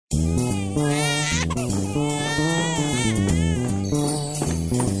Welcome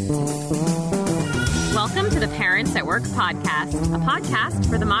to the Parents at Work podcast, a podcast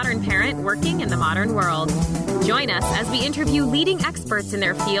for the modern parent working in the modern world. Join us as we interview leading experts in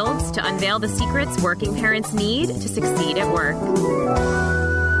their fields to unveil the secrets working parents need to succeed at work.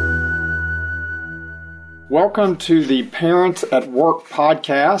 Welcome to the Parents at Work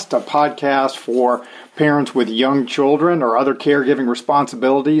podcast, a podcast for parents with young children or other caregiving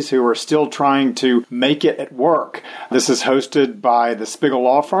responsibilities who are still trying to make it at work. This is hosted by the Spiegel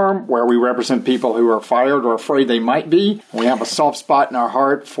Law Firm, where we represent people who are fired or afraid they might be. We have a soft spot in our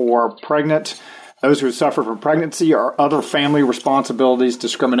heart for those who suffer from pregnancy or other family responsibilities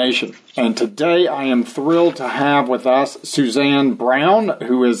discrimination. And today I am thrilled to have with us Suzanne Brown,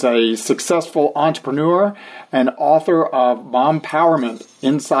 who is a successful entrepreneur and author of Mompowerment,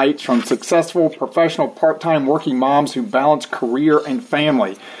 Insights from Successful Professional Part-Time Working Moms Who Balance Career and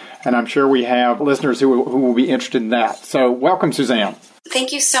Family. And I'm sure we have listeners who will be interested in that. So welcome, Suzanne.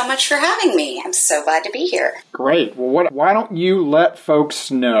 Thank you so much for having me. I'm so glad to be here. Great. Well, why don't you let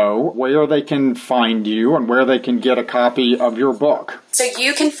folks know where they can find you and where they can get a copy of your book? So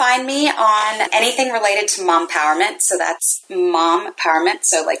you can find me on anything related to Mompowerment. So that's Mompowerment,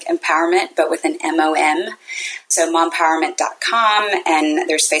 so like empowerment, but with an M-O-M. So mompowerment.com, and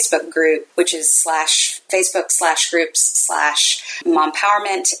there's Facebook group, which is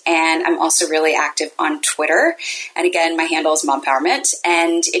Facebook/groups/Mompowerment. And I'm also really active on Twitter. And again, my handle is Mompowerment.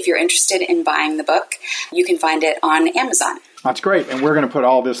 And if you're interested in buying the book, you can find it on Amazon. That's great. And we're going to put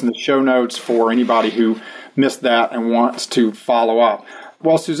all this in the show notes for anybody who missed that and wants to follow up.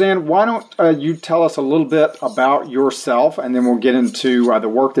 Well, Suzanne, why don't you tell us a little bit about yourself, and then we'll get into the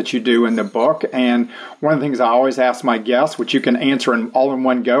work that you do in the book. And one of the things I always ask my guests, which you can answer all in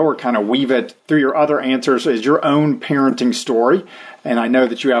one go or kind of weave it through your other answers, is your own parenting story. And I know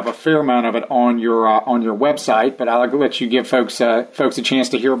that you have a fair amount of it on your website, but I'll let you give folks a chance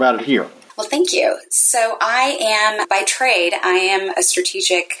to hear about it here. Well, thank you. So by trade, I am a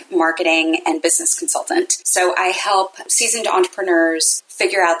strategic marketing and business consultant. So I help seasoned entrepreneurs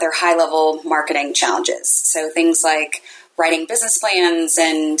figure out their high-level marketing challenges. So things like writing business plans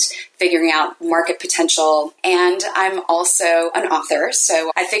and figuring out market potential. And I'm also an author.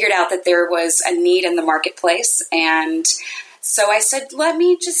 So I figured out that there was a need in the marketplace, and so I said, let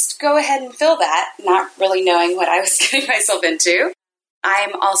me just go ahead and fill that, not really knowing what I was getting myself into.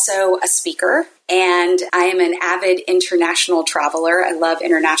 I'm also a speaker, and I am an avid international traveler. I love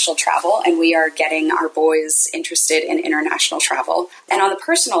international travel, and we are getting our boys interested in international travel. And on the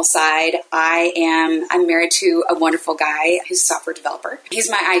personal side, I'm married to a wonderful guy who's a software developer. He's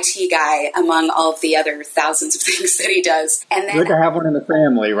my IT guy among all of the other thousands of things that he does. And then, good to have one in the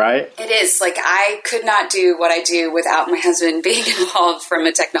family, right? It is. Like, I could not do what I do without my husband being involved from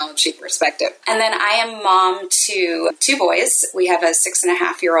a technology perspective. And then I am mom to two boys. We have a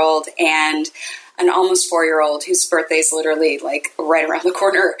 6.5-year-old and an almost 4-year-old whose birthday is literally like right around the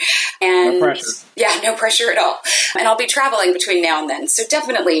corner. And no pressure. Yeah, no pressure at all. And I'll be traveling between now and then, so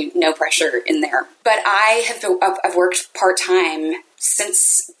definitely no pressure in there. But I've worked part-time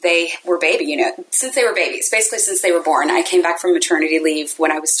since they were since they were babies, basically since they were born. I came back from maternity leave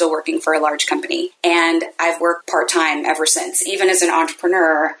when I was still working for a large company, and I've worked part-time ever since. Even as an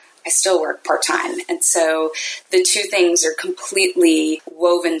entrepreneur, I still work part-time. And so the two things are completely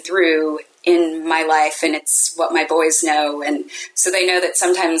woven through in my life, and it's what my boys know. And so they know that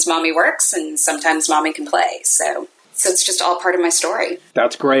sometimes mommy works and sometimes mommy can play. So it's just all part of my story.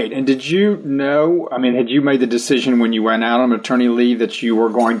 That's great. And did you know, had you made the decision when you went out on maternity leave that you were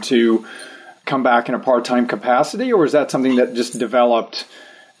going to come back in a part-time capacity, or is that something that just developed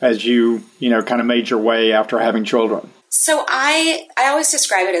as you kind of made your way after having children? So I always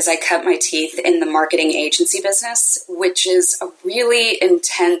describe it as I cut my teeth in the marketing agency business, which is a really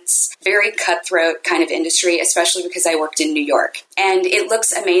intense, very cutthroat kind of industry, especially because I worked in New York. And it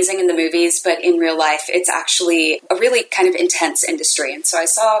looks amazing in the movies, but in real life, it's actually a really kind of intense industry. And so I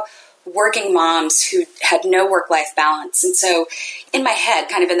saw working moms who had no work-life balance. And so in my head,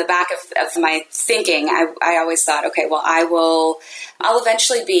 kind of in the back of my thinking, I always thought, okay, well, I'll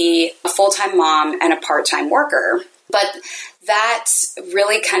eventually be a full-time mom and a part-time worker. But that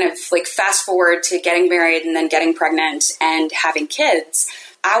really kind of like fast forward to getting married and then getting pregnant and having kids.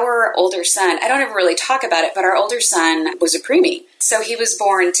 Our older son, I don't ever really talk about it, but our older son was a preemie. So he was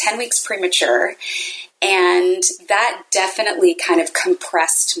born 10 weeks premature. And that definitely kind of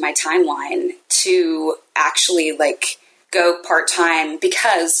compressed my timeline to actually like go part-time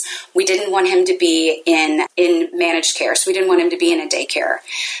because we didn't want him to be in managed care. So we didn't want him to be in a daycare.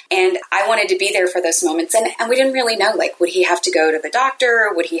 And I wanted to be there for those moments. And we didn't really know, like, would he have to go to the doctor?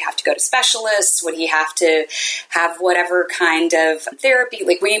 Would he have to go to specialists? Would he have to have whatever kind of therapy?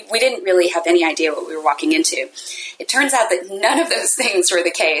 Like, we didn't really have any idea what we were walking into. It turns out that none of those things were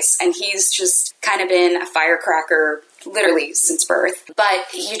the case. And he's just kind of been a firecracker literally since birth,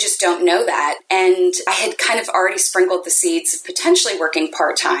 but you just don't know that. And I had kind of already sprinkled the seeds of potentially working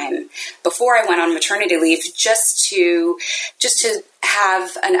part-time before I went on maternity leave, just to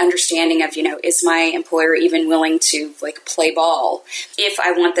have an understanding of, is my employer even willing to like play ball if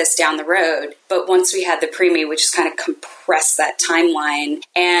I want this down the road. But once we had the preemie, we just kind of compressed that timeline.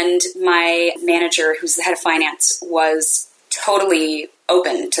 And my manager, who's the head of finance, was totally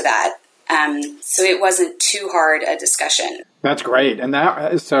open to that. So it wasn't too hard a discussion. That's great. And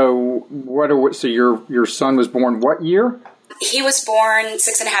so your son was born what year? He was born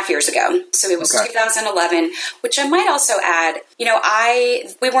 6.5 years ago. So it was 2011, which I might also add,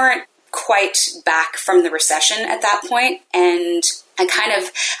 we weren't quite back from the recession at that point. And I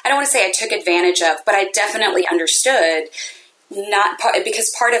don't want to say I took advantage of, but I definitely understood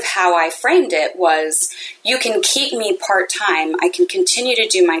because part of how I framed it was, you can keep me part-time, I can continue to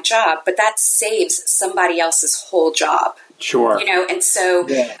do my job, but that saves somebody else's whole job. Sure. And so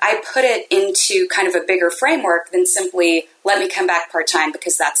I put it into kind of a bigger framework than simply let me come back part-time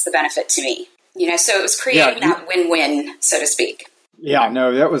because that's the benefit to me. So it was creating that win-win, so to speak. Yeah,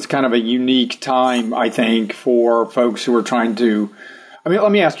 no, that was kind of a unique time, I think, for folks who were trying to,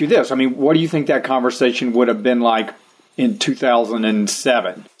 let me ask you this. What do you think that conversation would have been like in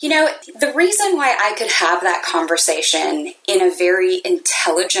 2007? The reason why I could have that conversation in a very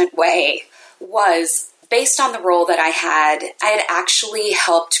intelligent way was based on the role that I had actually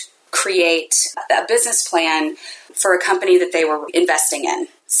helped create a business plan for a company that they were investing in.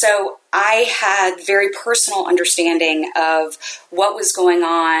 So I had very personal understanding of what was going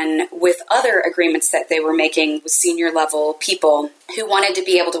on with other agreements that they were making with senior level people who wanted to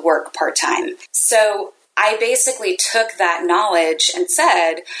be able to work part-time. So I basically took that knowledge and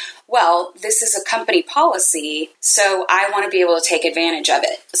said, well, this is a company policy, so I want to be able to take advantage of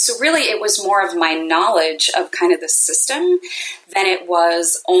it. So really, it was more of my knowledge of kind of the system than it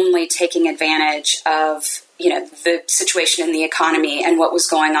was only taking advantage of, the situation in the economy and what was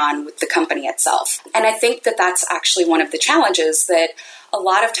going on with the company itself. And I think that that's actually one of the challenges, that a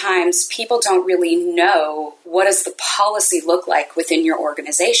lot of times people don't really know what does the policy look like within your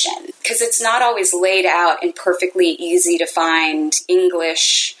organization, because it's not always laid out in perfectly easy to find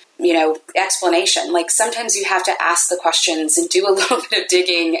English, explanation. Like sometimes you have to ask the questions and do a little bit of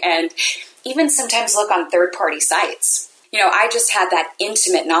digging and even sometimes look on third-party sites. I just had that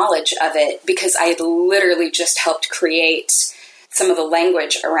intimate knowledge of it because I had literally just helped create some of the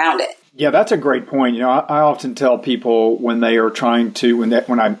language around it. Yeah, that's a great point. I often tell people when they are trying to,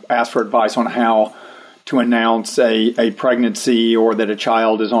 when I ask for advice on how to announce a pregnancy or that a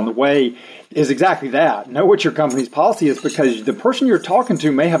child is on the way, is exactly that. Know what your company's policy is, because the person you're talking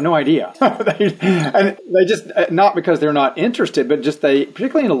to may have no idea. they just, not because they're not interested, but just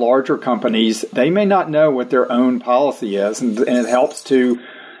particularly in larger companies, they may not know what their own policy is, and it helps to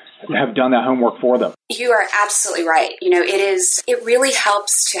have done that homework for them. You are absolutely right. It really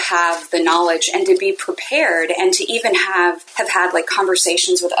helps to have the knowledge and to be prepared and to even have had like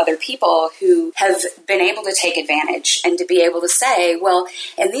conversations with other people who have been able to take advantage and to be able to say, well,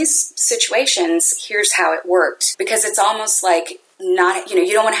 in these situations, here's how it worked. Because it's almost like you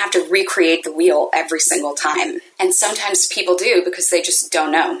don't want to have to recreate the wheel every single time. And sometimes people do because they just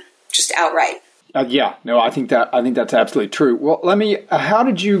don't know, just outright. I think that's absolutely true. Well, how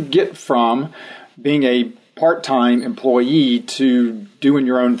did you get from being a part-time employee to doing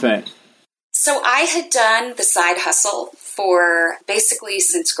your own thing? So I had done the side hustle for basically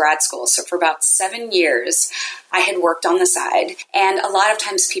since grad school. So for about 7 years, I had worked on the side. And a lot of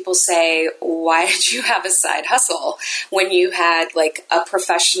times people say, why did you have a side hustle when you had like a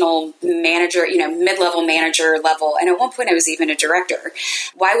professional manager, mid-level manager level? And at one point I was even a director.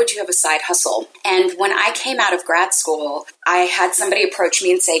 Why would you have a side hustle? And when I came out of grad school, I had somebody approach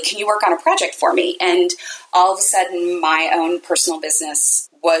me and say, can you work on a project for me? And all of a sudden my own personal business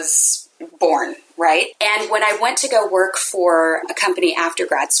was born, right? And when I went to go work for a company after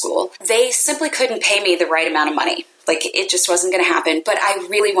grad school, they simply couldn't pay me the right amount of money. Like, it just wasn't going to happen, but I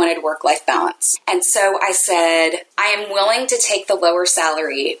really wanted work-life balance. And so I said, I am willing to take the lower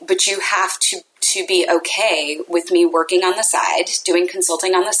salary, but you have to be okay with me working on the side, doing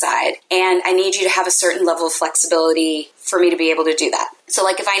consulting on the side, and I need you to have a certain level of flexibility for me to be able to do that. So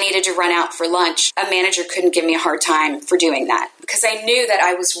like if I needed to run out for lunch, a manager couldn't give me a hard time for doing that because I knew that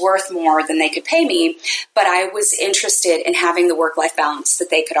I was worth more than they could pay me, but I was interested in having the work-life balance that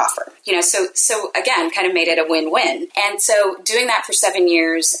they could offer. So again, kind of made it a win-win. And so doing that for 7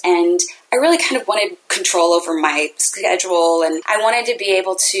 years, and I really kind of wanted control over my schedule, and I wanted to be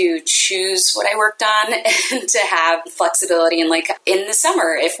able to choose what I worked on and to have flexibility. And like in the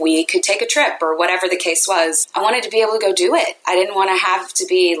summer, if we could take a trip or whatever the case was, I wanted to be able to go do it. I didn't want to have to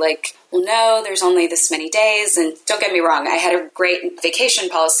be like, well, no, there's only this many days. And don't get me wrong, I had a great vacation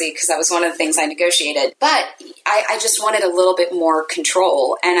policy because that was one of the things I negotiated. But I just wanted a little bit more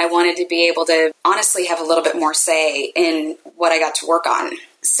control, and I wanted to be able to honestly have a little bit more say in what I got to work on.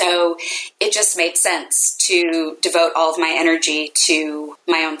 So it just made sense to devote all of my energy to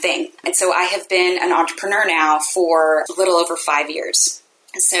my own thing. And so I have been an entrepreneur now for a little over 5 years.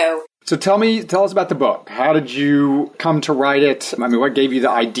 So tell us about the book. How did you come to write it? I mean, what gave you the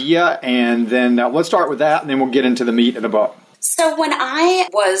idea? And then let's start with that, and then we'll get into the meat of the book. So when I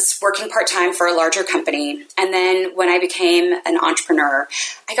was working part-time for a larger company, and then when I became an entrepreneur,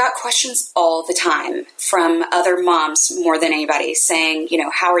 I got questions all the time from other moms more than anybody saying,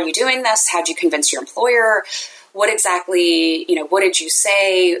 how are you doing this? How'd you convince your employer? What exactly, what did you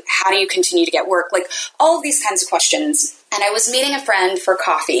say? How do you continue to get work? Like all of these kinds of questions. And I was meeting a friend for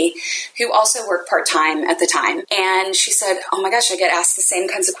coffee who also worked part-time at the time. And she said, oh my gosh, I get asked the same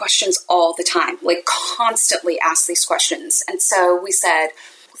kinds of questions all the time, like constantly asked these questions. And so we said,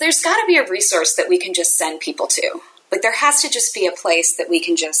 well, there's got to be a resource that we can just send people to. Like there has to just be a place that we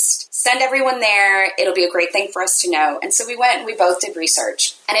can just send everyone there. It'll be a great thing for us to know. And so we went and we both did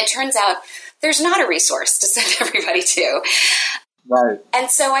research. And it turns out there's not a resource to send everybody to. Right. And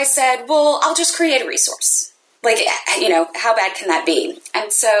so I said, well, I'll just create a resource. Like, how bad can that be?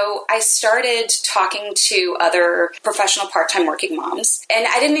 And so I started talking to other professional part-time working moms. And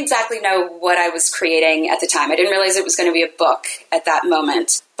I didn't exactly know what I was creating at the time. I didn't realize it was going to be a book at that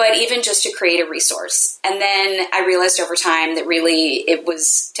moment, but even just to create a resource. And then I realized over time that really it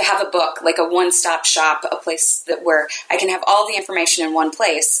was to have a book, like a one-stop shop, a place where I can have all the information in one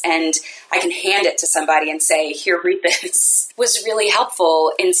place and I can hand it to somebody and say, here, read this, was really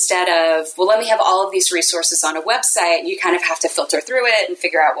helpful instead of, well, let me have all of these resources on a website. You kind of have to filter through it and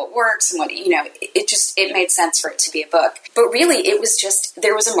figure out what works and what, it made sense for it to be a book. But really, it was just,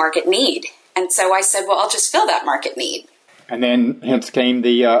 there was a market need. And so I said, well, I'll just fill that market need. And then hence came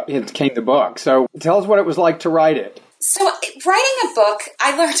the book. So tell us what it was like to write it. So writing a book,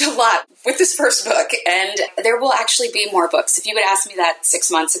 I learned a lot with this first book, and there will actually be more books. If you had asked me that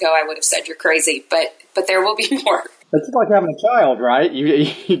 6 months ago, I would have said you're crazy, but there will be more. It's like having a child, right?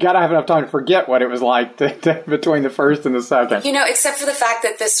 You got to have enough time to forget what it was like between the first and the second. Except for the fact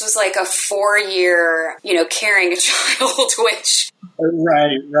that this was like a 4-year, carrying a child, which...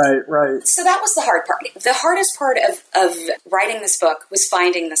 Right. So that was the hard part. The hardest part of writing this book was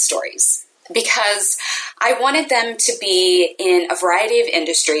finding the stories, because I wanted them to be in a variety of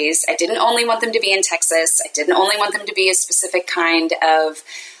industries. I didn't only want them to be in Texas. I didn't only want them to be a specific kind of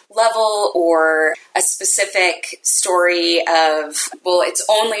level or a specific story of, well, it's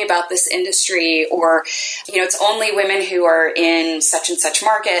only about this industry, or, it's only women who are in such and such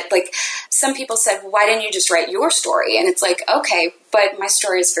market. Like some people said, well, why didn't you just write your story? And it's like, okay, but my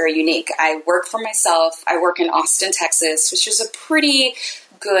story is very unique. I work for myself. I work in Austin, Texas, which is a pretty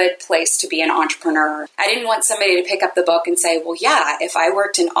good place to be an entrepreneur. I didn't want somebody to pick up the book and say, well, yeah, if I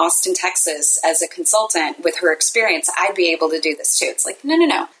worked in Austin, Texas as a consultant with her experience, I'd be able to do this too. It's like,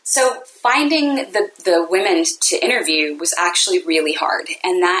 no. So finding the women to interview was actually really hard.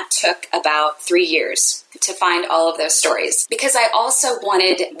 And that took about 3 years to find all of those stories, because I also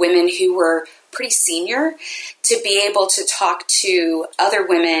wanted women who were pretty senior to be able to talk to other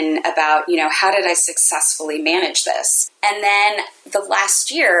women about, how did I successfully manage this? And then the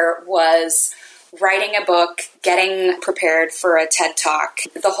last year was writing a book, getting prepared for a TED Talk.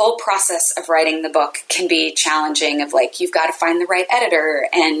 The whole process of writing the book can be challenging, of like, you've got to find the right editor,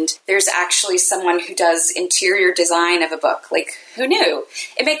 and there's actually someone who does interior design of a book. Like, who knew?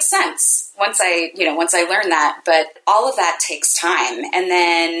 It makes sense once I learned that, but all of that takes time. And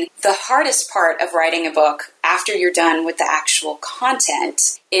then the hardest part of writing a book after you're done with the actual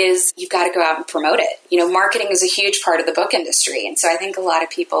content is you've got to go out and promote it. Marketing is a huge part of the book industry. And so I think a lot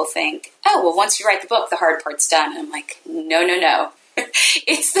of people think, oh, well, once you write the book, the hard part's done. And I'm like, no.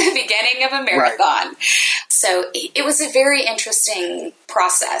 It's the beginning of a marathon. Right. So it was a very interesting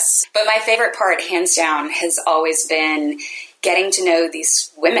process. But my favorite part, hands down, has always been getting to know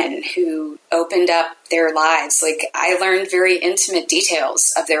these women who opened up their lives. Like, I learned very intimate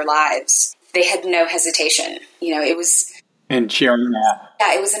details of their lives they had no hesitation. It was... And sharing that.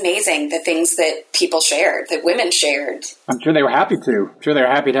 Yeah, it was amazing, the things that people shared, that women shared. I'm sure they were happy to. I'm sure they were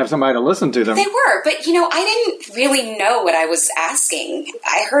happy to have somebody to listen to them. They were, but, I didn't really know what I was asking.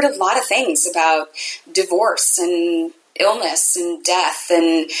 I heard a lot of things about divorce and illness and death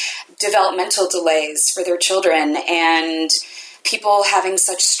and developmental delays for their children and people having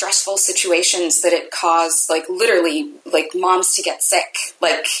such stressful situations that it caused, literally, moms to get sick,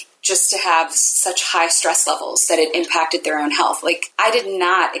 just to have such high stress levels that it impacted their own health. I did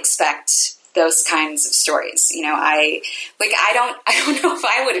not expect those kinds of stories. I don't know if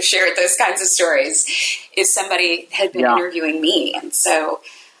I would have shared those kinds of stories if somebody had been interviewing me. And so,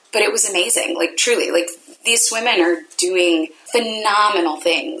 but it was amazing. Truly, these women are doing phenomenal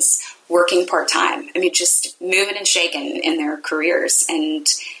things, working part-time. I mean, just moving and shaking in their careers, and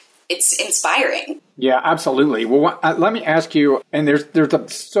it's inspiring. Yeah, absolutely. Well, let me ask you, and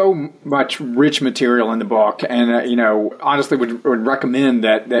there's so much rich material in the book, and honestly would recommend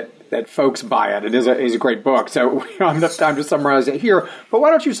that folks buy it. It is a great book. So we don't have enough time to summarize it here, but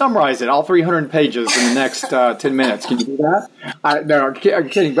why don't you summarize it, all 300 pages, in the next 10 minutes? Can you do that? No, I'm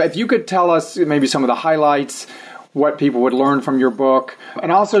kidding. But if you could tell us maybe some of the highlights, what people would learn from your book,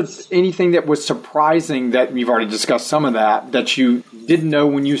 and also anything that was surprising that you've already discussed some of that you didn't know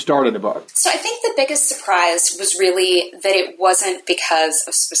when you started the book. So I think the biggest surprise was really that it wasn't because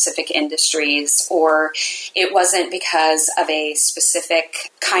of specific industries or it wasn't because of a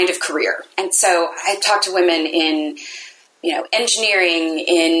specific kind of career. And so I talked to women in engineering,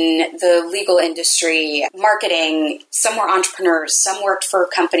 in the legal industry, marketing. Some were entrepreneurs, some worked for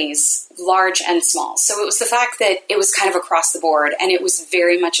companies, large and small. So it was the fact that it was kind of across the board and it was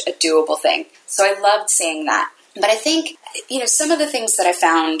very much a doable thing. So I loved seeing that. But I think, some of the things that I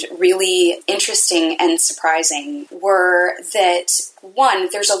found really interesting and surprising were that, one,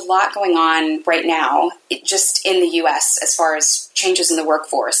 there's a lot going on right now, just in the U.S. as far as changes in the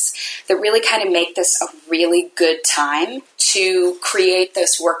workforce, that really kind of make this a really good time to create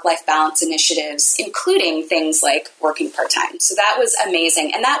those work-life balance initiatives, including things like working part-time. So that was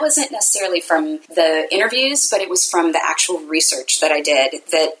amazing. And that wasn't necessarily from the interviews, but it was from the actual research that I did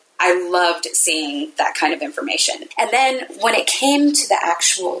that I loved seeing that kind of information. And then when it came to the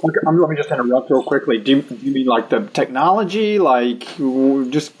actual... Okay, let me just interrupt real quickly. Do you mean like the technology?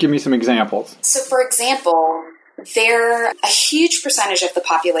 Just give me some examples. So for example, a huge percentage of the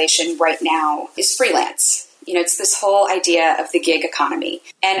population right now is freelance. It's this whole idea of the gig economy.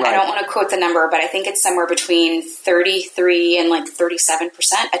 And right. I don't want to quote the number, but I think it's somewhere between 33 and 37%.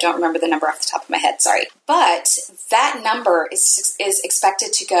 I don't remember the number off the top of my head, sorry. But that number is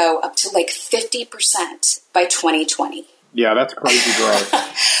expected to go up to 50% by 2020. Yeah, that's crazy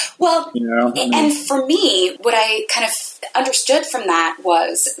growth. Well, and for me, what I kind of understood from that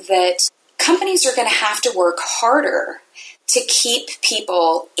was that companies are going to have to work harder to keep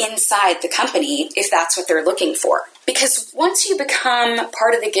people inside the company if that's what they're looking for. Because once you become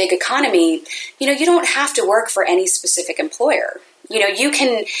part of the gig economy, you don't have to work for any specific employer. You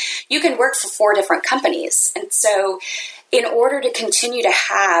can work for 4 different companies. And so in order to continue to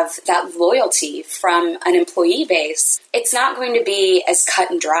have that loyalty from an employee base, it's not going to be as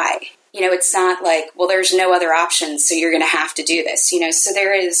cut and dry. It's not there's no other options, so you're going to have to do this. So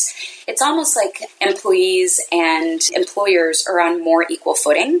it's almost like employees and employers are on more equal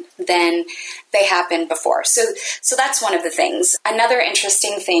footing than they have been before. So that's one of the things. Another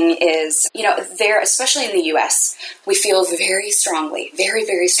interesting thing is, especially in the U.S., we feel very strongly, very,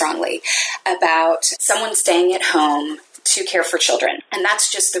 very strongly about someone staying at home to care for children. And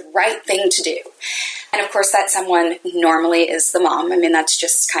that's just the right thing to do. And of course, that someone normally is the mom. I mean, that's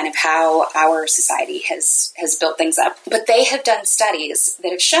just kind of how our society has built things up. But they have done studies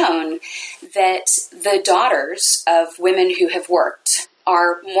that have shown that the daughters of women who have worked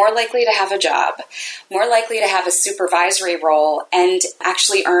are more likely to have a job, more likely to have a supervisory role, and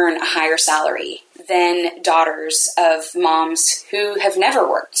actually earn a higher salary than daughters of moms who have never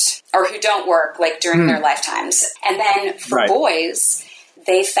worked or who don't work during their lifetimes. And then for boys,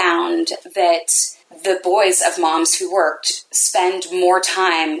 they found that the boys of moms who worked spend more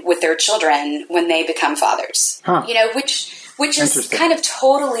time with their children when they become fathers. Which is kind of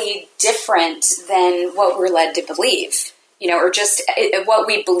totally different than what we're led to believe. Or just what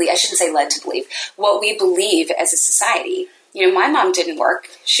we believe. I shouldn't say led to believe. What we believe as a society. My mom didn't work.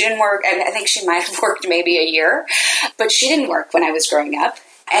 She didn't work, and I think she might have worked maybe a year, but she didn't work when I was growing up.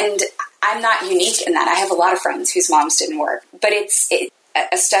 And I'm not unique in that. I have a lot of friends whose moms didn't work. But it's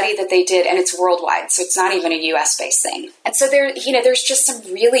a study that they did, and it's worldwide, so it's not even a U.S.-based thing. And so there's just some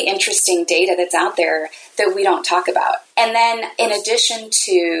really interesting data that's out there that we don't talk about. And then in addition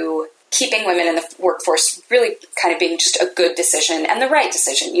to keeping women in the workforce really kind of being just a good decision and the right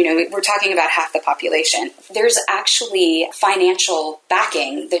decision. We're talking about half the population. There's actually financial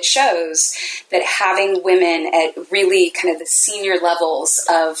backing that shows that having women at really kind of the senior levels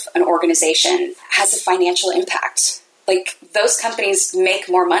of an organization has a financial impact. Like, those companies make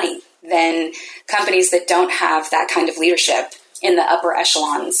more money than companies that don't have that kind of leadership in the upper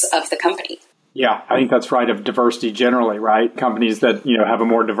echelons of the company. Yeah, I think that's right of diversity generally, right? Companies that, have a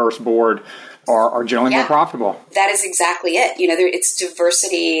more diverse board are generally more profitable. That is exactly it. It's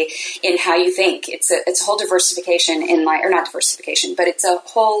diversity in how you think. It's a whole diversification in or not diversification, but it's a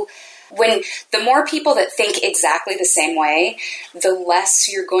whole. When the more people that think exactly the same way, the less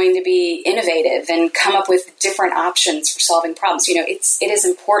you're going to be innovative and come up with different options for solving problems. It is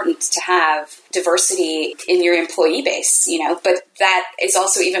important to have diversity in your employee base, but that is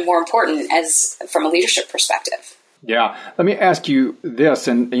also even more important as from a leadership perspective. Yeah. Let me ask you this,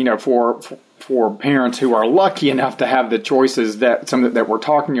 and, for parents who are lucky enough to have the choices that we're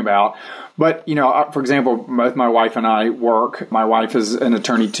talking about. But, for example, both my wife and I work. My wife is an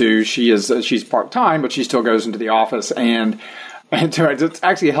attorney too. She's part-time, but she still goes into the office. And so it's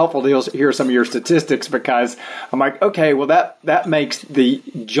actually helpful to hear some of your statistics, because I'm like, okay, well, that makes the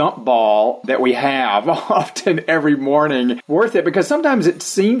jump ball that we have often every morning worth it. Because sometimes it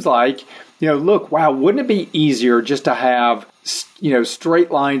seems like, look, wow, wouldn't it be easier just to have,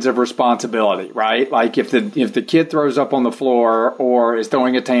 straight lines of responsibility, right? Like if the kid throws up on the floor or is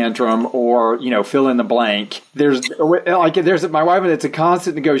throwing a tantrum or, fill in the blank, there's my wife, and it's a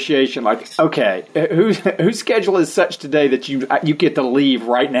constant negotiation. Like, okay, whose schedule is such today that you get to leave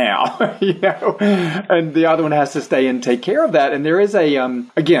right now, and the other one has to stay and take care of that. And there is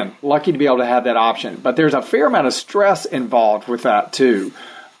again, lucky to be able to have that option, but there's a fair amount of stress involved with that too.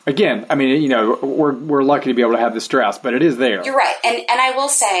 Again, I mean, we're lucky to be able to have the stress, but it is there. You're right. And I will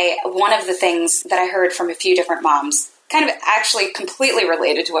say one of the things that I heard from a few different moms, kind of actually completely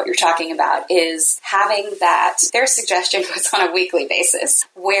related to what you're talking about, is having that, their suggestion was on a weekly basis,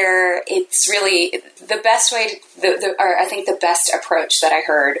 where it's really the best way, or I think the best approach that I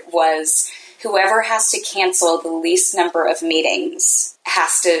heard was whoever has to cancel the least number of meetings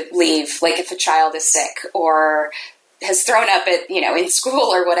has to leave, like if a child is sick or has thrown up at, in school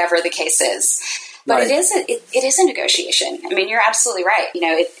or whatever the case is. But right. It is a negotiation. I mean, you're absolutely right.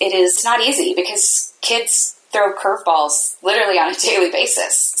 It is not easy because kids throw curveballs literally on a daily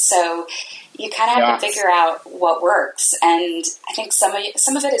basis. So you kind of have to figure out what works. And I think some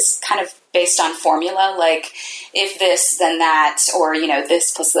of it is kind of based on formula, like if this, then that, or,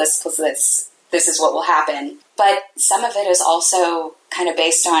 this plus this plus this is what will happen. But some of it is also kind of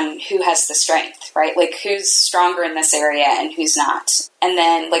based on who has the strength, right? Like who's stronger in this area and who's not. And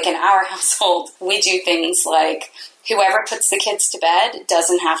then like in our household, we do things like whoever puts the kids to bed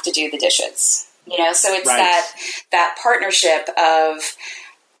doesn't have to do the dishes, so it's right. that partnership of,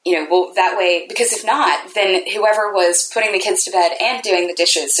 well, that way, because if not, then whoever was putting the kids to bed and doing the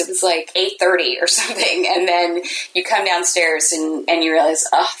dishes, it was like 8:30 or something. And then you come downstairs and you realize,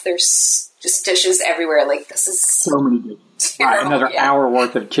 there's just dishes everywhere. Like this is so many dishes. Another hour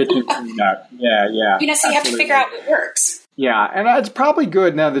worth of kitchen cleanup. Yeah. So you have to figure out what works. Yeah. And it's probably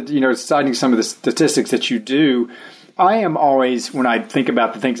good now that, citing some of the statistics that you do, I am always, when I think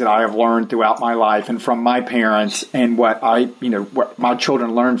about the things that I have learned throughout my life and from my parents and what my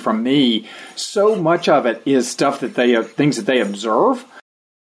children learned from me, so much of it is stuff that things that they observe.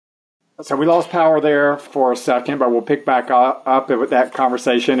 So we lost power there for a second, but we'll pick back up with that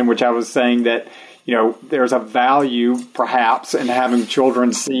conversation in which I was saying that, there's a value perhaps in having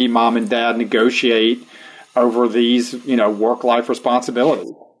children see mom and dad negotiate over these, work-life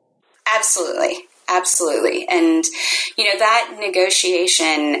responsibilities. Absolutely. And, that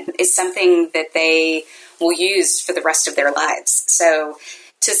negotiation is something that they will use for the rest of their lives. So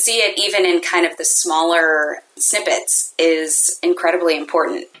to see it even in kind of the smaller snippets is incredibly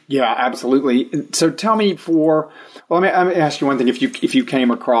important. Yeah, absolutely. So tell me let me ask you one thing. If you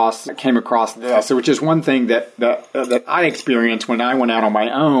came across this, which is one thing that I experienced when I went out on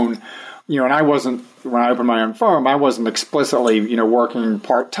my own, and when I opened my own firm, I wasn't explicitly, working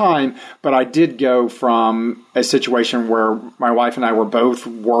part-time, but I did go from a situation where my wife and I were both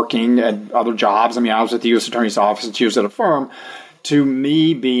working at other jobs. I mean, I was at the U.S. Attorney's Office and she was at a firm, to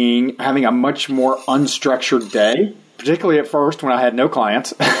me having a much more unstructured day, particularly at first when I had no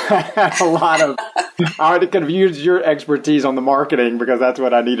clients. I could have used your expertise on the marketing because that's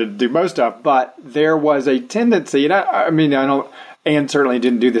what I needed to do most of, but there was a tendency, and Anne certainly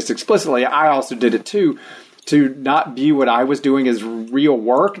didn't do this explicitly. I also did it too, to not view what I was doing as real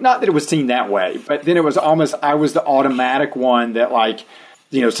work. Not that it was seen that way, but then it was almost, I was the automatic one that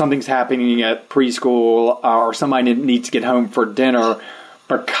something's happening at preschool or somebody needs to get home for dinner,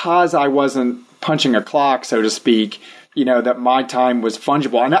 because I wasn't punching a clock, so to speak, that my time was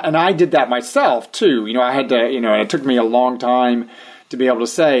fungible. And I did that myself too. I had to, and it took me a long time to be able to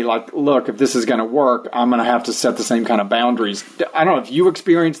say, like, look, if this is going to work, I'm going to have to set the same kind of boundaries. I don't know if you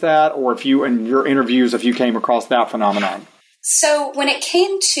experienced that, or if you, in your interviews, if you came across that phenomenon. So when it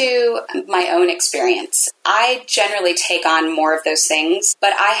came to my own experience, I generally take on more of those things,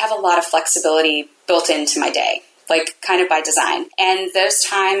 but I have a lot of flexibility built into my day, like kind of by design. And those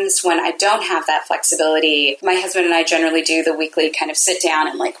times when I don't have that flexibility, my husband and I generally do the weekly kind of sit down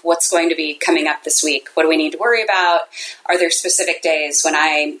and like, what's going to be coming up this week? What do we need to worry about? Are there specific days when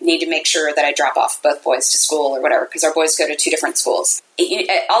I need to make sure that I drop off both boys to school or whatever? Because our boys go to 2 different schools.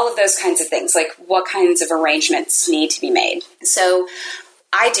 All of those kinds of things, like what kinds of arrangements need to be made. So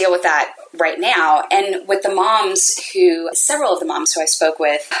I deal with that right now. And with several of the moms who I spoke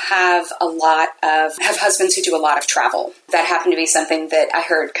with have husbands who do a lot of travel. That happened to be something that I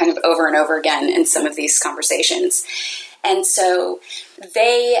heard kind of over and over again in some of these conversations. And so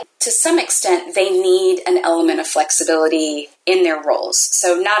to some extent, they need an element of flexibility in their roles.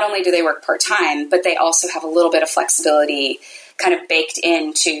 So not only do they work part-time, but they also have a little bit of flexibility kind of baked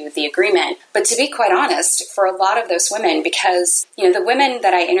into the agreement. But to be quite honest, for a lot of those women, because, the women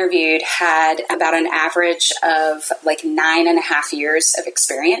that I interviewed had about an average of like 9.5 years of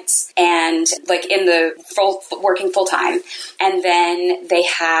experience and like in the working full time. And then they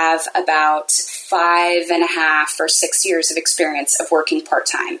have about 5.5 or 6 years of experience of working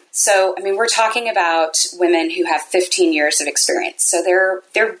part-time. So, we're talking about women who have 15 years of experience. So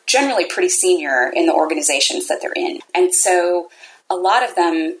they're generally pretty senior in the organizations that they're in. And so a lot of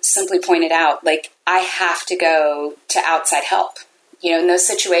them simply pointed out, like, I have to go to outside help. In those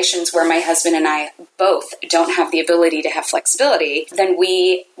situations where my husband and I both don't have the ability to have flexibility, then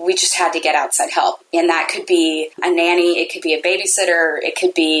we just had to get outside help. And that could be a nanny, it could be a babysitter, it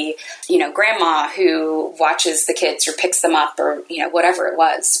could be, grandma who watches the kids or picks them up or, whatever it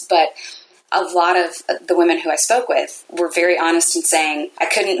was. But a lot of the women who I spoke with were very honest in saying, I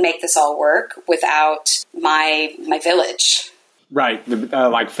couldn't make this all work without my village. Right.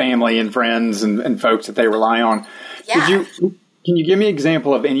 Like family and friends and folks that they rely on. Yeah. Can you give me an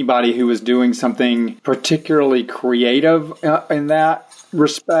example of anybody who was doing something particularly creative in that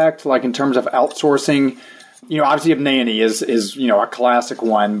respect, like in terms of outsourcing? Obviously, nanny is a classic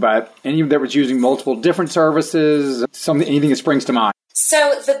one, but any that was using multiple different services, anything that springs to mind?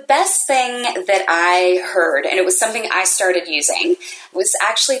 So the best thing that I heard, and it was something I started using, was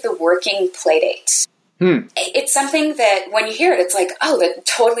actually the working playdate. It's something that when you hear it, it's like, oh, that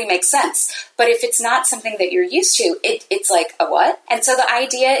totally makes sense. But if it's not something that you're used to, it's like, a what? And so the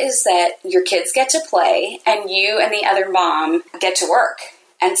idea is that your kids get to play and you and the other mom get to work.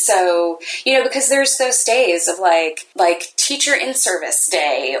 And so, because there's those days of like teacher in-service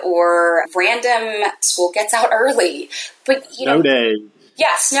day or random school gets out early. But, no day.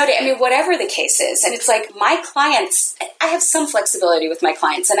 Yeah, snow day. Whatever the case is. And it's like my clients, I have some flexibility with my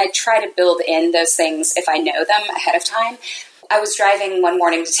clients and I try to build in those things if I know them ahead of time. I was driving one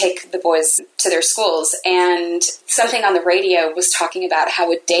morning to take the boys to their schools and something on the radio was talking about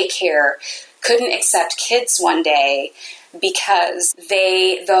how a daycare couldn't accept kids one day because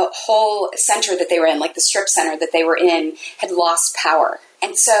the whole center that they were in, like the strip center that they were in, had lost power.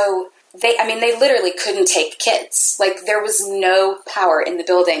 And so they literally couldn't take kids. Like, there was no power in the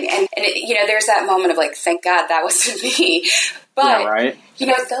building. And there's that moment of like, thank God that wasn't me. But, yeah, right.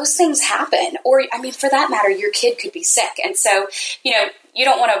 Those things happen. Or, for that matter, your kid could be sick. And so, you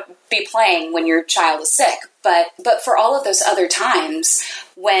don't want to be playing when your child is sick. But for all of those other times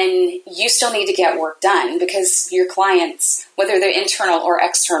when you still need to get work done because your clients, whether they're internal or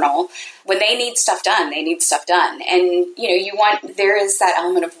external, when they need stuff done, they need stuff done. And, there is that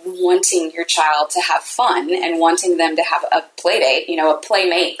element of wanting your child to have fun and wanting them to have a play date, a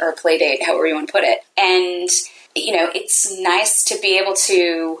playmate or a play date, however you want to put it. And, it's nice to be able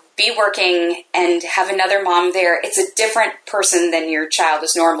to be working and have another mom there. It's a different person than your child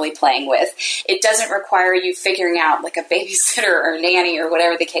is normally playing with. It doesn't require you figuring out like a babysitter or nanny or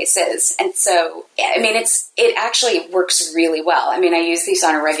whatever the case is. And so, it actually works really well. I use these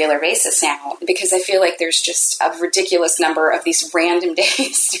on a regular basis now because I feel like there's just a ridiculous number of these random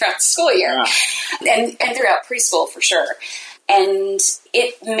days throughout the school year and throughout preschool for sure. And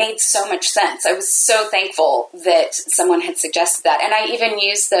it made so much sense. I was so thankful that someone had suggested that. And I even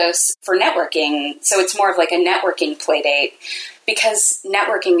use those for networking. So it's more of like a networking play date because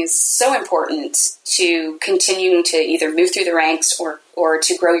networking is so important to continuing to either move through the ranks or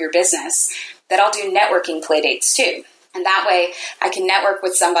to grow your business that I'll do networking play dates too. And that way I can network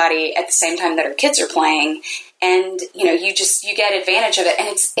with somebody at the same time that our kids are playing. And, you get advantage of it.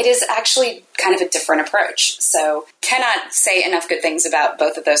 And it is actually kind of a different approach. So cannot say enough good things about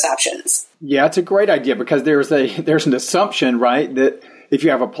both of those options. Yeah, it's a great idea because there's an assumption, right, that if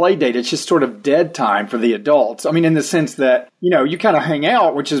you have a play date, it's just sort of dead time for the adults. I mean, in the sense that, you kind of hang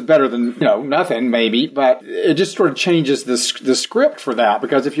out, which is better than, nothing maybe, but it just sort of changes the script for that.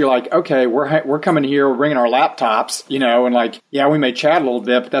 Because if you're like, okay, we're coming here, we're bringing our laptops, and like, yeah, we may chat a little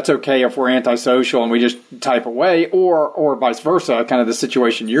bit, but that's okay if we're antisocial and we just type away, or vice versa, kind of the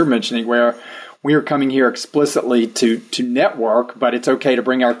situation you're mentioning where we are coming here explicitly to network, but it's okay to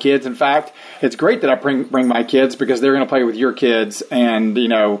bring our kids. In fact, it's great that I bring my kids because they're going to play with your kids and,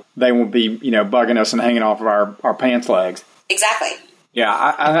 they won't be, bugging us and hanging off of our pants legs. Exactly.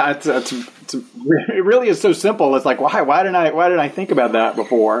 Yeah, it really is so simple. It's like, why didn't I think about that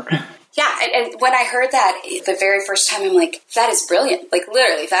before? Yeah, and when I heard that the very first time, I'm like, that is brilliant. Like,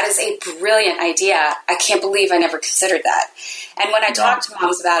 literally, that is a brilliant idea. I can't believe I never considered that. And when I talk to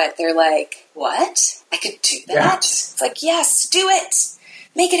moms about it, they're like, what? I could do that? Yeah. It's like, yes, do it.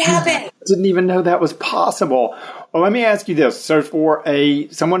 Make it happen. I didn't even know that was possible. Well, let me ask you this. So for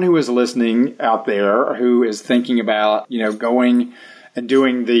someone who is listening out there who is thinking about, going and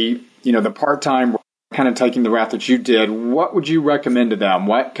doing the part-time, kind of taking the route that you did, what would you recommend to them?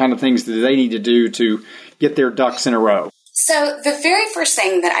 What kind of things do they need to do to get their ducks in a row? So the very first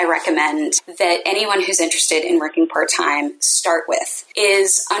thing that I recommend that anyone who's interested in working part-time start with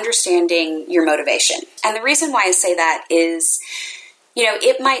is understanding your motivation. And the reason why I say that is,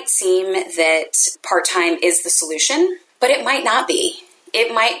 it might seem that part-time is the solution, but it might not be.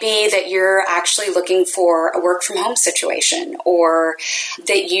 It might be that you're actually looking for a work from home situation, or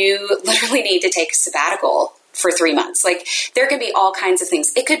that you literally need to take a sabbatical for 3 months. Like, there can be all kinds of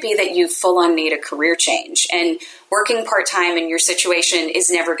things. It could be that you full on need a career change, and working part-time in your situation is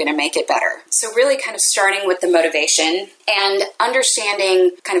never going to make it better. So really kind of starting with the motivation and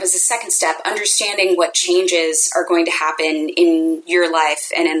understanding, kind of as a second step, understanding what changes are going to happen in your life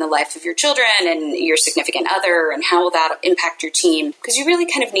and in the life of your children and your significant other, and how will that impact your team. Because you really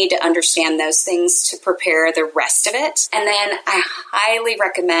kind of need to understand those things to prepare the rest of it. And then I highly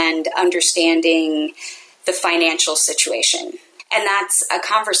recommend understanding the financial situation. And that's a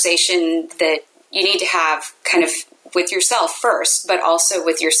conversation that you need to have kind of with yourself first, but also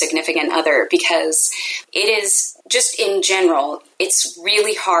with your significant other, because it is just in general, it's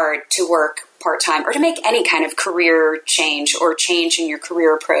really hard to work part-time or to make any kind of career change or change in your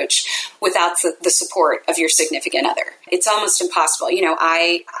career approach without the support of your significant other. It's almost impossible.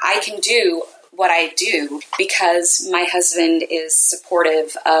 I can do what I do because my husband is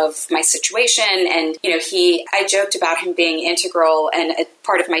supportive of my situation. And, I joked about him being integral and a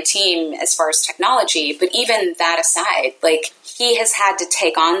part of my team as far as technology. But even that aside, like, he has had to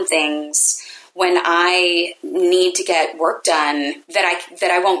take on things when I need to get work done that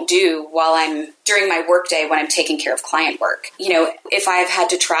I won't do while I'm during my work day when I'm taking care of client work. If I've had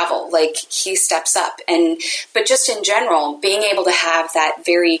to travel, like, he steps up. But just in general, being able to have that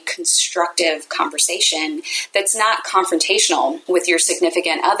very constructive conversation that's not confrontational with your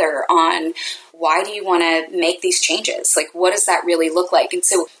significant other on why do you want to make these changes? Like, what does that really look like? And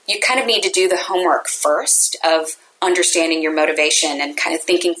so you kind of need to do the homework first of understanding your motivation and kind of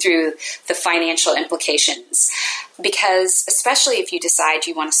thinking through the financial implications. Because especially if you decide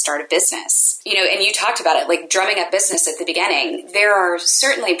you want to start a business, and you talked about it, like drumming up business at the beginning, there are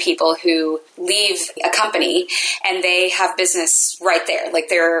certainly people who leave a company and they have business right there. Like,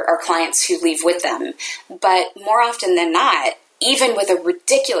 there are clients who leave with them. But more often than not, even with a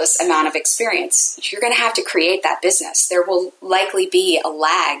ridiculous amount of experience, you're going to have to create that business. There will likely be a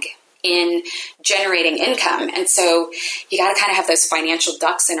lag in generating income. And so you got to kind of have those financial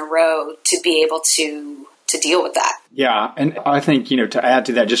ducks in a row to be able to deal with that. Yeah. And I think, to add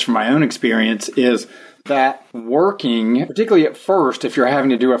to that, just from my own experience, is that working, particularly at first, if you're having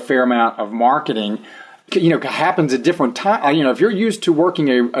to do a fair amount of marketing, happens at different times. If you're used to working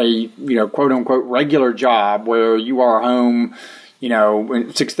a quote unquote regular job where you are home,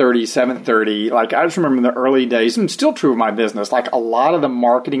 6:30, 7:30, like, I just remember in the early days, and still true of my business, like, a lot of the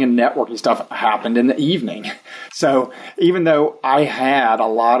marketing and networking stuff happened in the evening. So even though I had a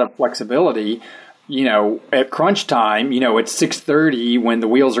lot of flexibility, at crunch time, it's 6:30 when the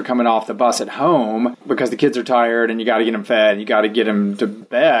wheels are coming off the bus at home because the kids are tired and you got to get them fed, you got to get them to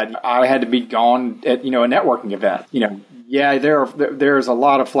bed. I had to be gone at, a networking event. Yeah, there's a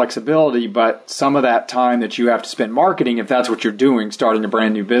lot of flexibility, but some of that time that you have to spend marketing, if that's what you're doing, starting a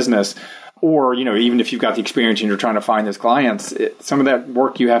brand new business, or, even if you've got the experience and you're trying to find those clients, some of that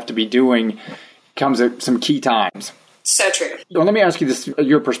work you have to be doing comes at some key times. So true. Well, let me ask you this,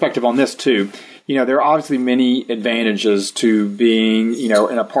 your perspective on this too. There are obviously many advantages to being, in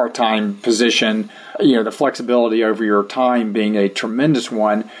a part-time position, the flexibility over your time being a tremendous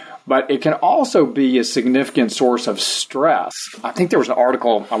one, but it can also be a significant source of stress. I think there was an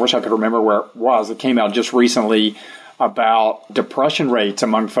article, I wish I could remember where it was, it came out just recently about depression rates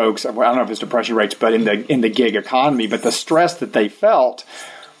among folks. I don't know if it's depression rates, but in the gig economy, but the stress that they felt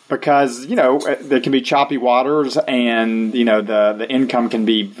because, there can be choppy waters and, the income can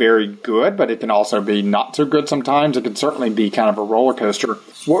be very good, but it can also be not so good sometimes. It can certainly be kind of a roller coaster.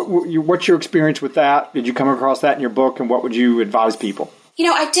 What's your experience with that? Did you come across that in your book, and what would you advise people?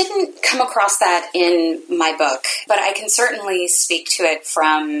 I didn't come across that in my book, but I can certainly speak to it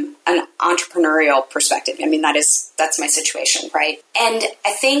from an entrepreneurial perspective. I mean, that's my situation, right? And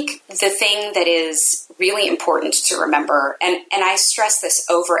I think the thing that is really important to remember, and I stress this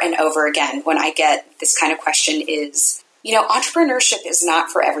over and over again when I get this kind of question is, entrepreneurship is not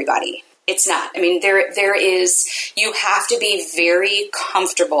for everybody. It's not. I mean, you have to be very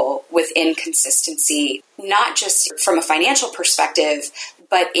comfortable with inconsistency, not just from a financial perspective,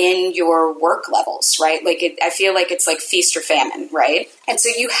 but in your work levels, right? I feel like it's like feast or famine, right? And so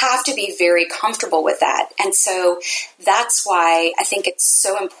you have to be very comfortable with that. And so that's why I think it's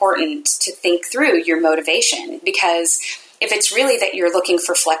so important to think through your motivation, because if it's really that you're looking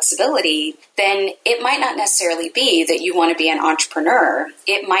for flexibility, then it might not necessarily be that you want to be an entrepreneur.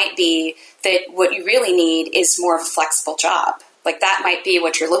 It might be that what you really need is more of a flexible job. That might be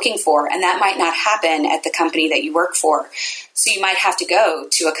what you're looking for, and that might not happen at the company that you work for. So you might have to go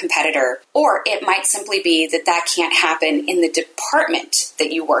to a competitor, or it might simply be that can't happen in the department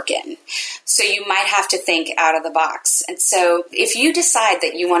that you work in. So you might have to think out of the box. And so if you decide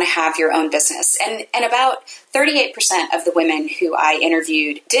that you want to have your own business, and about 38% of the women who I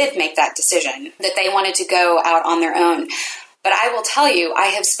interviewed did make that decision, that they wanted to go out on their own. But I will tell you, I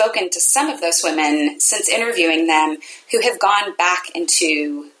have spoken to some of those women since interviewing them who have gone back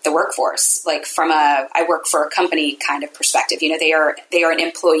into the workforce, I work for a company kind of perspective. They are an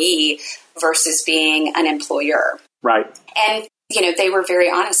employee versus being an employer. Right. And, they were very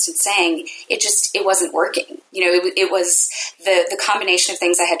honest in saying it wasn't working. It was the combination of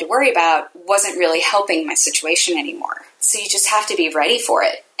things I had to worry about wasn't really helping my situation anymore. So you just have to be ready for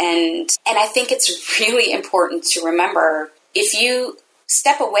it. And I think it's really important to remember, if you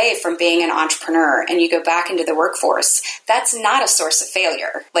step away from being an entrepreneur and you go back into the workforce, that's not a source of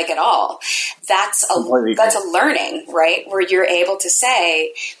failure, at all. That's a learning, right? Where you're able to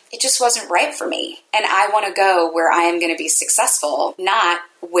say, it just wasn't right for me. And I want to go where I am going to be successful, not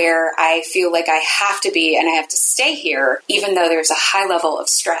where I feel like I have to be and I have to stay here, even though there's a high level of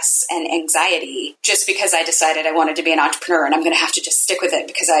stress and anxiety, just because I decided I wanted to be an entrepreneur and I'm going to have to just stick with it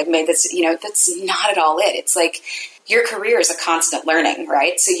because I've made this, that's not at all it. It's your career is a constant learning,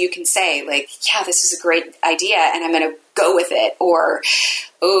 right? So you can say yeah, this is a great idea and I'm going to go with it, or,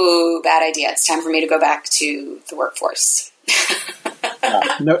 oh, bad idea. It's time for me to go back to the workforce.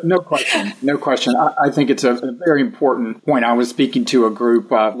 No question. No question. I think it's a very important point. I was speaking to a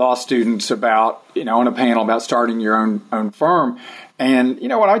group of law students about, on a panel about starting your own firm. And,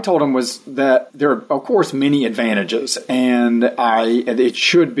 what I told them was that there are, of course, many advantages, and it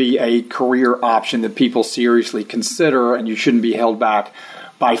should be a career option that people seriously consider, and you shouldn't be held back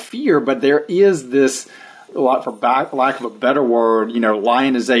by fear. But there is this, for lack of a better word,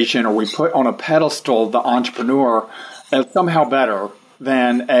 lionization, or we put on a pedestal the entrepreneur as somehow better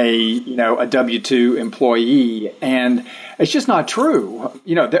than a W-2 employee, and it's just not true.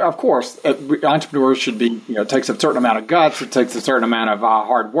 Of course, entrepreneurs should be, it takes a certain amount of guts, it takes a certain amount of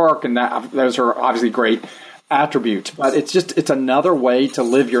hard work, and those are obviously great attributes. But it's another way to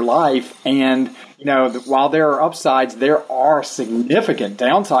live your life, and while there are upsides, there are significant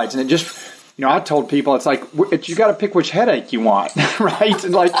downsides, and it just. I told people you got to pick which headache you want, right?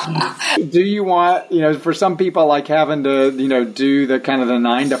 And do you want, for some people, having to, do the kind of the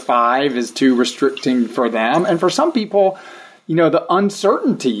 9 to 5 is too restricting for them. And for some people, the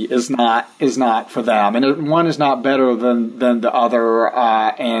uncertainty is not for them. And one is not better than the other.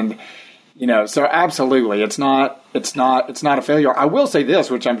 So absolutely, it's not a failure. I will say this,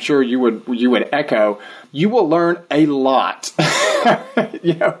 which I'm sure you would echo. You will learn a lot,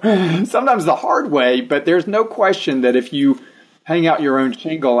 sometimes the hard way, but there's no question that if you hang out your own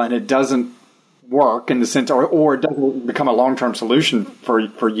shingle and it doesn't work in the sense, or it doesn't become a long-term solution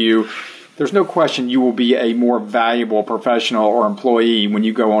for you, there's no question you will be a more valuable professional or employee when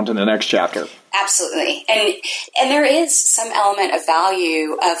you go on to the next chapter. Absolutely. And there is some element of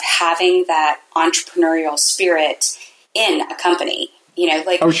value of having that entrepreneurial spirit in a company.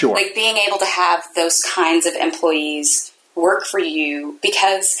 Oh, sure. Like being able to have those kinds of employees work for you,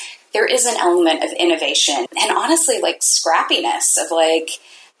 because there is an element of innovation and honestly like scrappiness of like,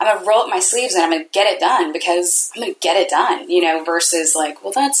 I'm going to roll up my sleeves and I'm going to get it done because I'm going to get it done, versus like,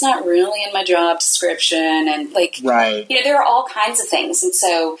 well, that's not really in my job description. And like, right. There are all kinds of things. And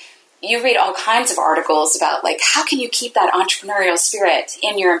so you read all kinds of articles about like, how can you keep that entrepreneurial spirit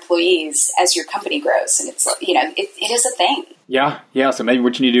in your employees as your company grows? And it's, it is a thing. Yeah. So maybe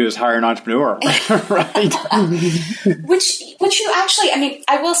what you need to do is hire an entrepreneur, right? Which you actually,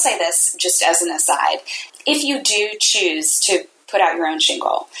 I will say this just as an aside. If you do choose to put out your own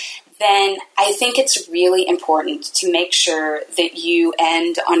shingle, then I think it's really important to make sure that you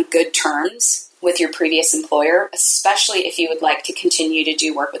end on good terms with your previous employer, especially if you would like to continue to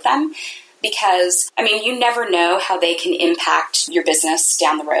do work with them. Because, you never know how they can impact your business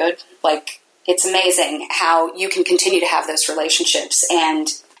down the road. Like, it's amazing how you can continue to have those relationships. And,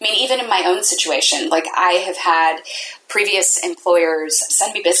 even in my own situation, like I have had previous employers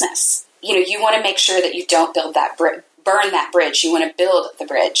send me business. You want to make sure that you don't burn that bridge. You want to build the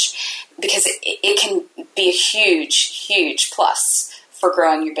bridge because it can be a huge, huge plus for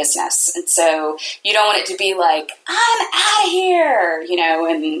growing your business. And so you don't want it to be like, I'm out of here,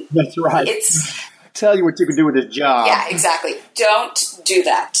 and that's right. Tell you what you can do with this job. Yeah, exactly. Don't do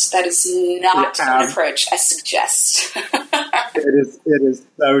that. That is not an approach I suggest. It is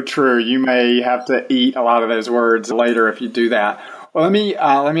so true. You may have to eat a lot of those words later if you do that. Well, let me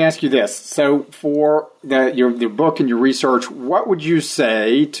ask you this. So for your book and your research, what would you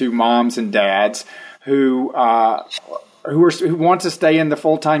say to moms and dads who want to stay in the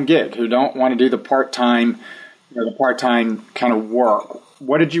full-time gig, who don't want to do the part-time kind of work?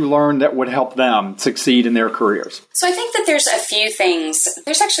 What did you learn that would help them succeed in their careers? So I think that there's a few things.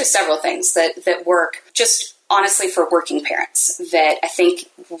 There's actually several things that work just honestly for working parents that I think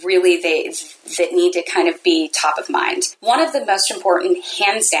really that need to kind of be top of mind. One of the most important,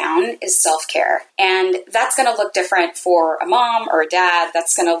 hands down, is self-care. And that's going to look different for a mom or a dad.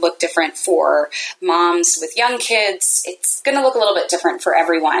 That's going to look different for moms with young kids. It's going to look a little bit different for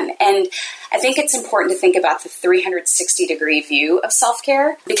everyone. And I think it's important to think about the 360-degree view of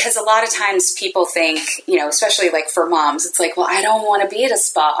self-care, because a lot of times people think, especially like for moms, it's like, well, I don't want to be at a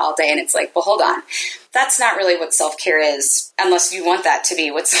spa all day. And it's like, well, hold on. That's not really what self-care is, unless you want that to be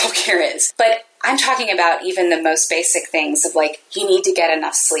what self-care is. But I'm talking about even the most basic things of like, you need to get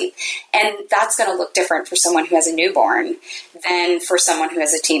enough sleep. And that's going to look different for someone who has a newborn than for someone who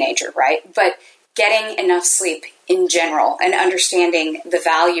has a teenager, right? But getting enough sleep in general and understanding the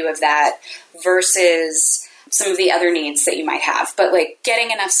value of that versus some of the other needs that you might have. But like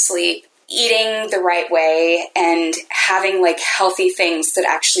getting enough sleep, eating the right way, and having like healthy things that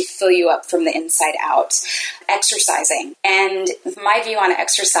actually fill you up from the inside out, exercising. And my view on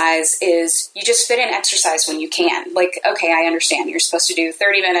exercise is you just fit in exercise when you can. Like, okay, I understand you're supposed to do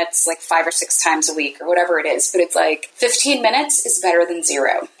 30 minutes like 5 or 6 times a week or whatever it is, but it's like 15 minutes is better than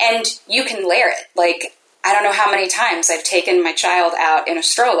 0. And you can layer it. Like, I don't know how many times I've taken my child out in a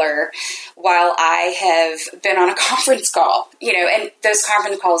stroller while I have been on a conference call, and those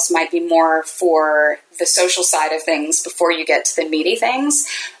conference calls might be more for the social side of things before you get to the meaty things.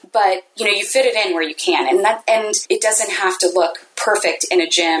 But, you fit it in where you can. And it doesn't have to look perfect in a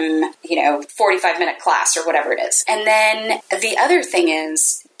gym, 45-minute class or whatever it is. And then the other thing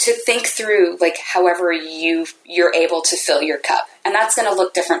is to think through, like, however you're able to fill your cup. And that's going to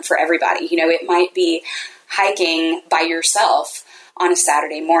look different for everybody. It might be hiking by yourself on a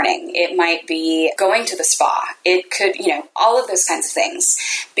Saturday morning. It might be going to the spa. It could, all of those kinds of things.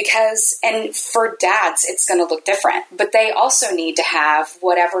 And for dads, it's going to look different, but they also need to have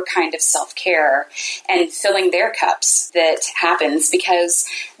whatever kind of self-care and filling their cups that happens, because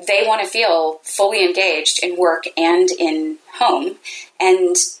they want to feel fully engaged in work and in home.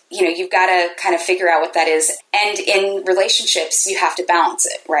 And, you've got to kind of figure out what that is. And in relationships, you have to balance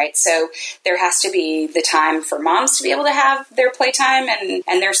it, right? So there has to be the time for moms to be able to have their playtime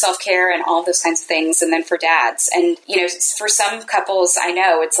and their self-care and all of those kinds of things. And then for dads. And, for some couples, I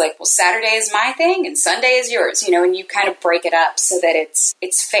know it's like, well, Saturday is my thing and Sunday is yours, and you kind of break it up so that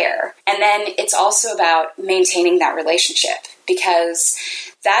it's fair. And then it's also about maintaining that relationship, because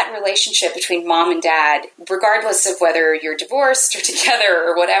that relationship between mom and dad, regardless of whether you're divorced or together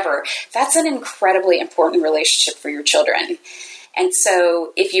or whatever, that's an incredibly important relationship for your children. And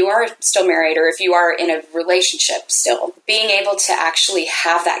so if you are still married or if you are in a relationship still, being able to actually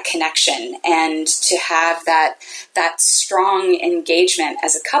have that connection and to have that strong engagement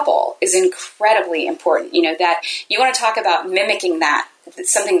as a couple is incredibly important. That you want to talk about mimicking that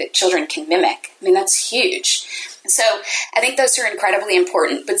something that children can mimic. I mean, that's huge. So I think those are incredibly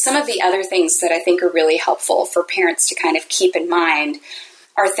important. But some of the other things that I think are really helpful for parents to kind of keep in mind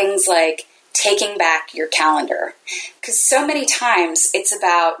are things like taking back your calendar. Because so many times it's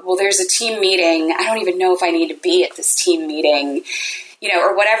about, well, there's a team meeting. I don't even know if I need to be at this team meeting,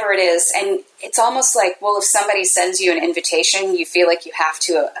 or whatever it is. And it's almost like, well, if somebody sends you an invitation, you feel like you have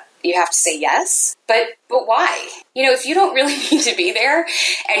to say yes. But why? If you don't really need to be there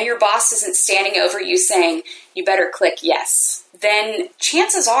and your boss isn't standing over you saying, you better click yes, then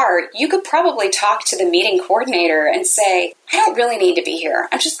chances are you could probably talk to the meeting coordinator and say, I don't really need to be here.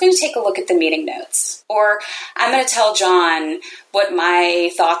 I'm just going to take a look at the meeting notes. Or I'm going to tell John what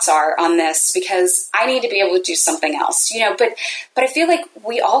my thoughts are on this because I need to be able to do something else. But I feel like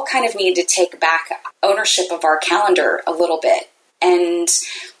we all kind of need to take back ownership of our calendar a little bit and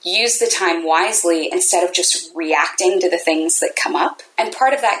use the time wisely instead of just reacting to the things that come up. And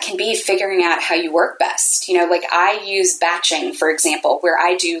part of that can be figuring out how you work best. Like I use batching, for example, where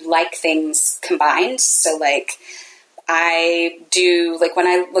I do like things combined. So like I do, like when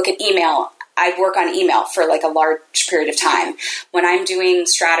I look at email, I work on email for like a large period of time. When I'm doing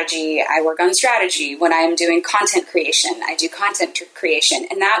strategy, I work on strategy. When I'm doing content creation, I do content creation.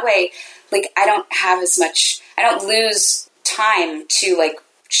 And that way, like I don't lose time to like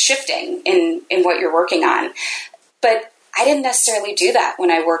shifting in what you're working on. But I didn't necessarily do that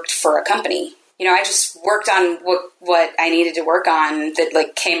when I worked for a company. I just worked on what I needed to work on that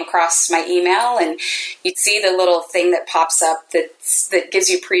like came across my email, and you'd see the little thing that pops up that gives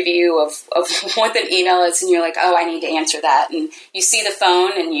you preview of what the email is, and you're like, oh, I need to answer that. And you see the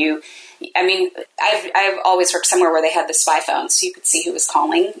phone and I've always worked somewhere where they had the spy phone, so you could see who was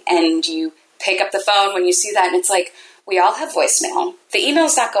calling, and you pick up the phone when you see that, and it's like, we all have voicemail. The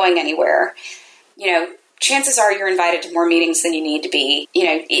email's not going anywhere. Chances are you're invited to more meetings than you need to be.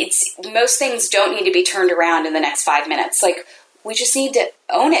 Most things don't need to be turned around in the next 5 minutes. Like, we just need to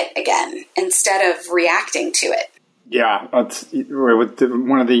own it again instead of reacting to it. Yeah, that's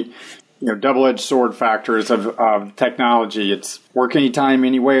one of the double-edged sword factors of technology. It's work anytime,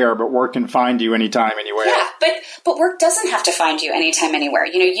 anywhere, but work can find you anytime, anywhere. Yeah, but work doesn't have to find you anytime, anywhere.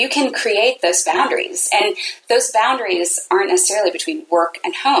 You can create those boundaries, and those boundaries aren't necessarily between work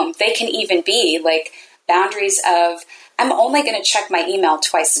and home. They can even be like boundaries of, I'm only going to check my email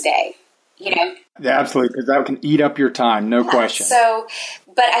twice a day. Yeah, absolutely, because that can eat up your time, no question. So,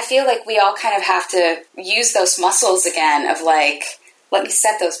 but I feel like we all kind of have to use those muscles again of like, let me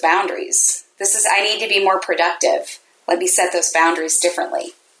set those boundaries. I need to be more productive. Let me set those boundaries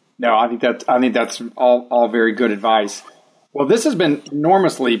differently. No, I think that's all very good advice. Well, this has been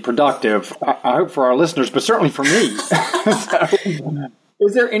enormously productive. I hope for our listeners, but certainly for me.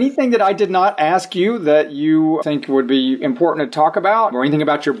 Is there anything that I did not ask you that you think would be important to talk about, or anything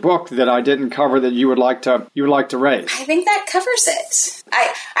about your book that I didn't cover that you would like to raise? I think that covers it.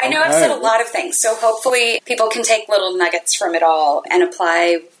 I know I've said a lot of things, so hopefully people can take little nuggets from it all and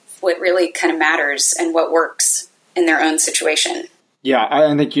apply what really kind of matters and what works in their own situation. Yeah,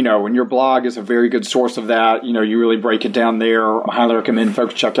 I think, when your blog is a very good source of that, you really break it down there. I highly recommend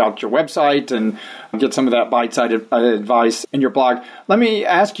folks check out your website and get some of that bite-sized advice in your blog. Let me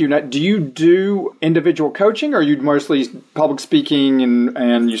ask you, do you do individual coaching, or are you mostly public speaking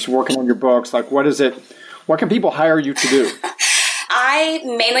and you're working on your books? Like, what is it? What can people hire you to do? I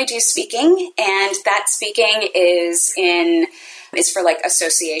mainly do speaking, and that speaking is for like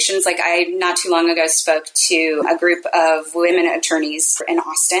associations. Like I not too long ago spoke to a group of women attorneys in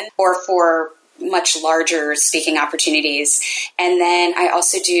Austin, or for much larger speaking opportunities. And then I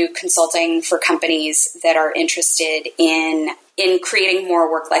also do consulting for companies that are interested in creating more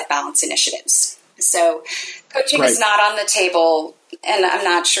work-life balance initiatives. So coaching is not on the table, and I'm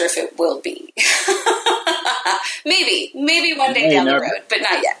not sure if it will be. Maybe one day down the road, but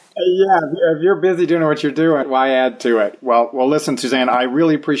not yet. Yeah, if you're busy doing what you're doing, why add to it? Well, listen, Suzanne, I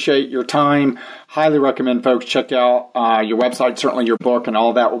really appreciate your time. Highly recommend folks check out your website, certainly your book, and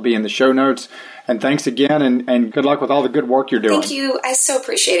all that will be in the show notes. And thanks again, and good luck with all the good work you're doing. Thank you. I so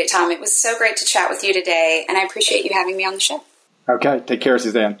appreciate it, Tom. It was so great to chat with you today, and I appreciate you having me on the show. Okay, take care,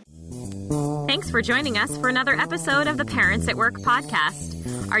 Suzanne. Thanks for joining us for another episode of the Parents at Work podcast.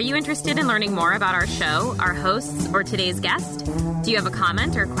 Are you interested in learning more about our show, our hosts, or today's guest? Do you have a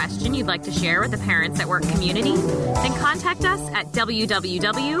comment or question you'd like to share with the Parents at Work community? Then contact us at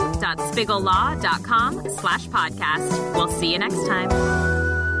www.spigellaw.com/podcast. We'll see you next time.